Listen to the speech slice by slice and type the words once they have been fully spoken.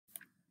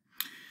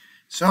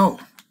So,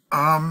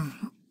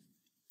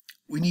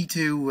 we need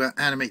to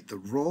animate the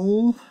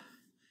roll,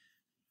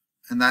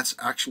 and that's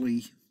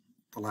actually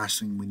the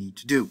last thing we need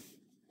to do.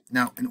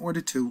 Now, in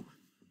order to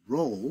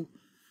roll,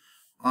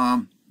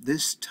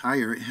 this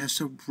tire has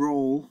to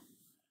roll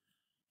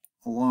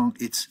along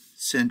its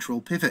central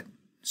pivot.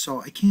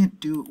 So I can't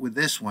do it with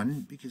this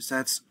one because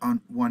that's on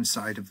one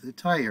side of the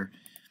tire.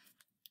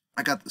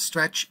 I got the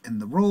stretch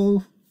and the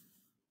roll,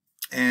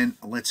 and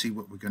let's see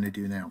what we're going to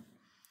do now.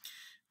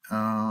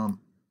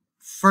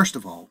 First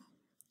of all,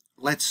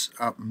 let's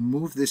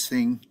move this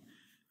thing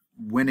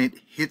when it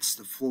hits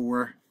the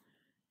floor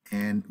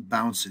and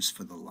bounces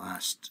for the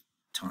last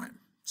time.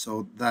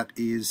 So that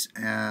is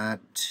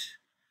at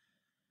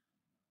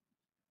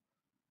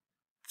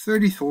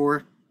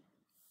 34.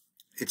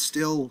 It's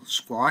still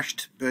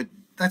squashed, but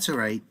that's all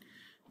right.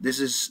 This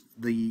is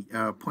the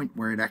point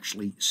where it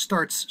actually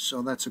starts,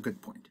 so that's a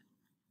good point.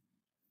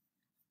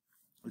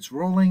 It's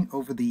rolling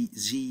over the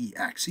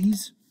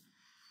z-axis.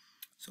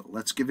 So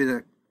let's give it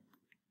a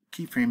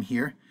keyframe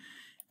here,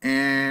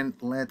 and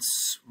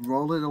let's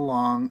roll it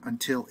along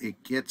until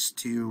it gets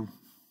to,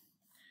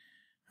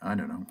 I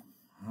don't know,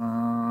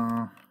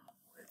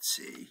 let's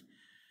see,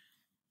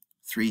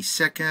 3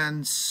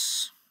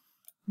 seconds.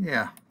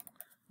 Yeah,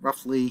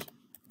 roughly.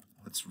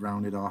 Let's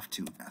round it off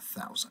to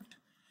 1,000.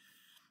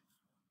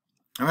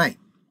 All right,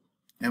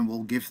 and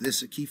we'll give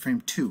this a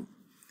keyframe 2.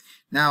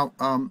 Now,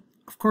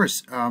 of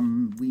course,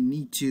 we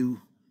need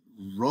to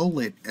roll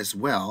it as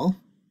well.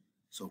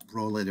 So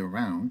roll it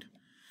around.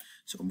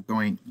 So I'm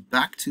going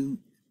back to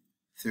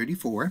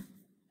 34,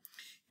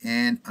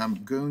 and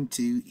I'm going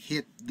to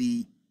hit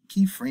the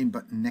keyframe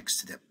button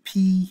next to the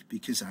P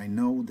because I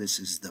know this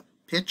is the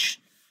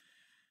pitch.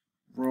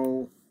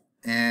 Roll,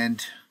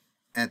 and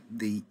at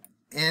the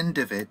end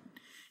of it,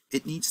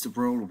 it needs to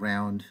roll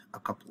around a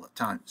couple of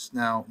times.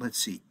 Now, let's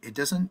see. It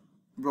doesn't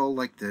roll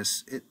like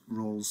this. It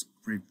rolls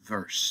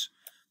reverse.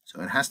 So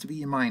it has to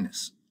be a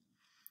minus.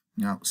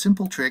 Now,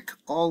 simple trick.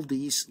 All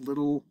these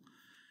little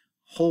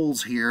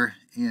holes here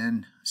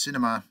in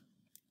Cinema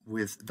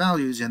with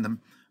values in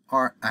them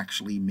are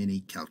actually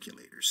mini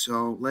calculators.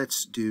 So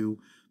let's do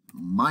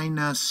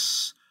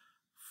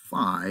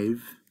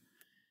 -5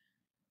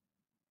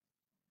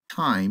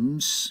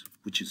 times,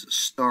 which is a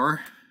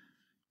star,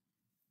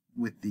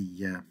 with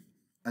the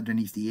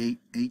underneath the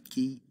 8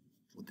 key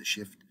with the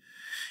shift,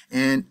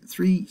 and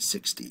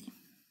 360.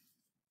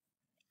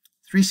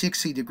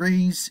 360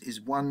 degrees is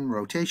 1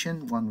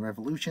 rotation, 1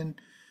 revolution,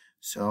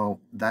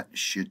 so that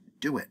should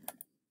do it.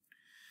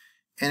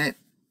 And it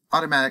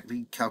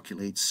automatically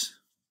calculates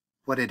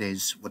what it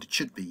is, what it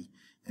should be,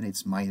 and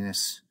it's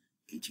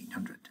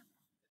 -1800.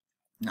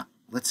 Now,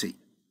 let's see.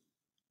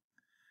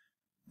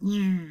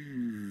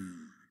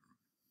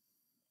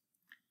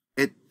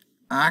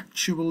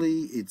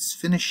 It's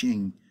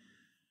finishing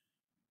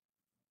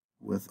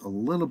with a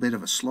little bit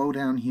of a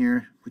slowdown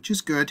here, which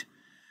is good,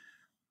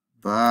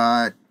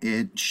 but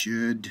it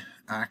should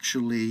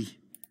actually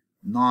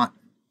not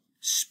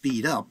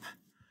speed up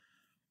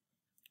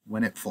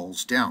when it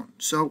falls down.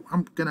 So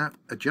I'm gonna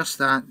adjust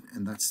that,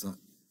 and that's the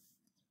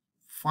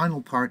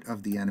final part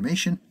of the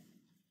animation.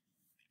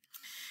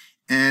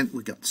 And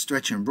we got the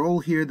stretch and roll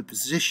here, the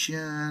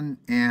position,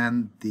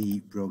 and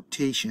the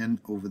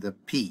rotation over the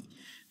P.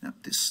 Now,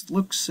 this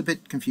looks a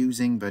bit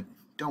confusing, but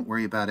don't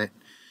worry about it.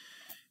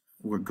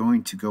 We're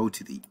going to go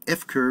to the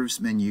F-Curves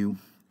menu,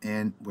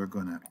 and we're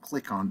going to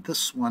click on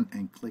this one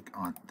and click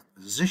on the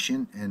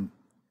position and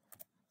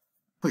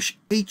push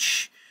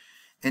H.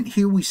 And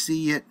here we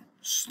see it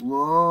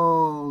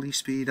slowly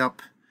speed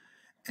up,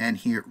 and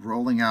here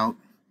rolling out.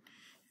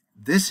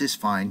 This is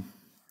fine,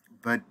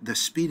 but the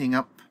speeding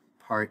up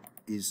part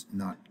is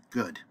not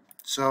good.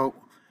 So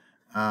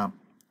I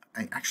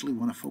actually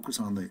want to focus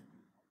on the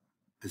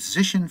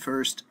position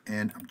first,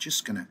 and I'm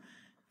just gonna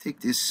take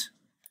this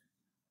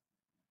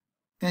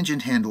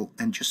tangent handle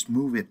and just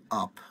move it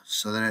up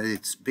so that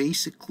it's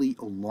basically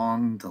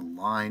along the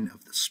line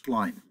of the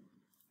spline.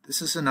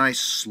 This is a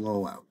nice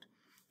slow out.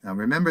 Now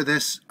remember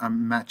this,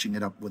 I'm matching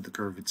it up with the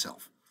curve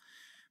itself,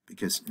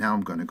 because now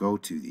I'm going to go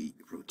to the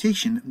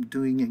rotation. I'm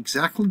doing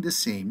exactly the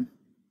same,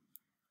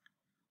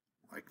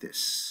 like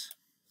this.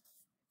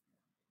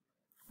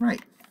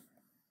 Right.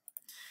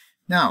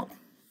 Now,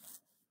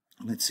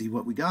 let's see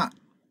what we got.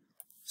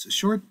 It's a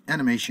short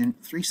animation,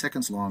 3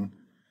 seconds long.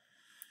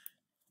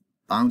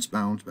 Bounce,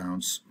 bounce,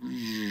 bounce.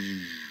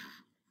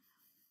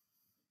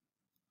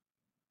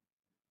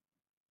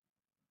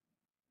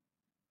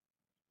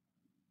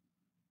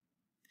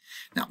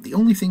 Now, the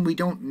only thing we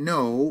don't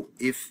know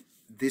if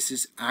this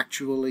is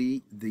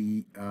actually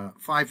the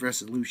 5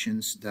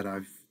 resolutions that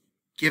I've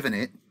given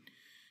it.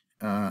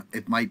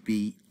 It might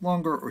be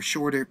longer or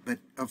shorter, but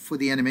for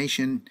the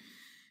animation,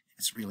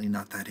 it's really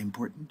not that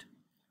important.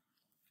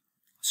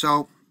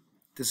 So,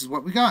 this is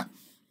what we got.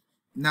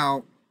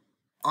 Now,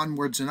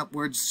 onwards and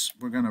upwards,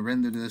 we're going to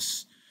render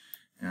this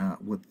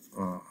with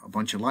a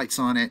bunch of lights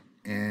on it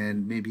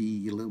and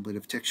maybe a little bit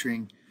of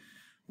texturing.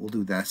 We'll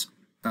do that.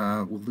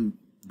 We'll do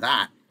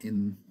that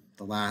in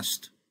the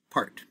last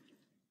part.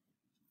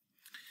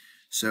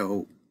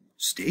 So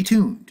stay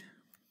tuned.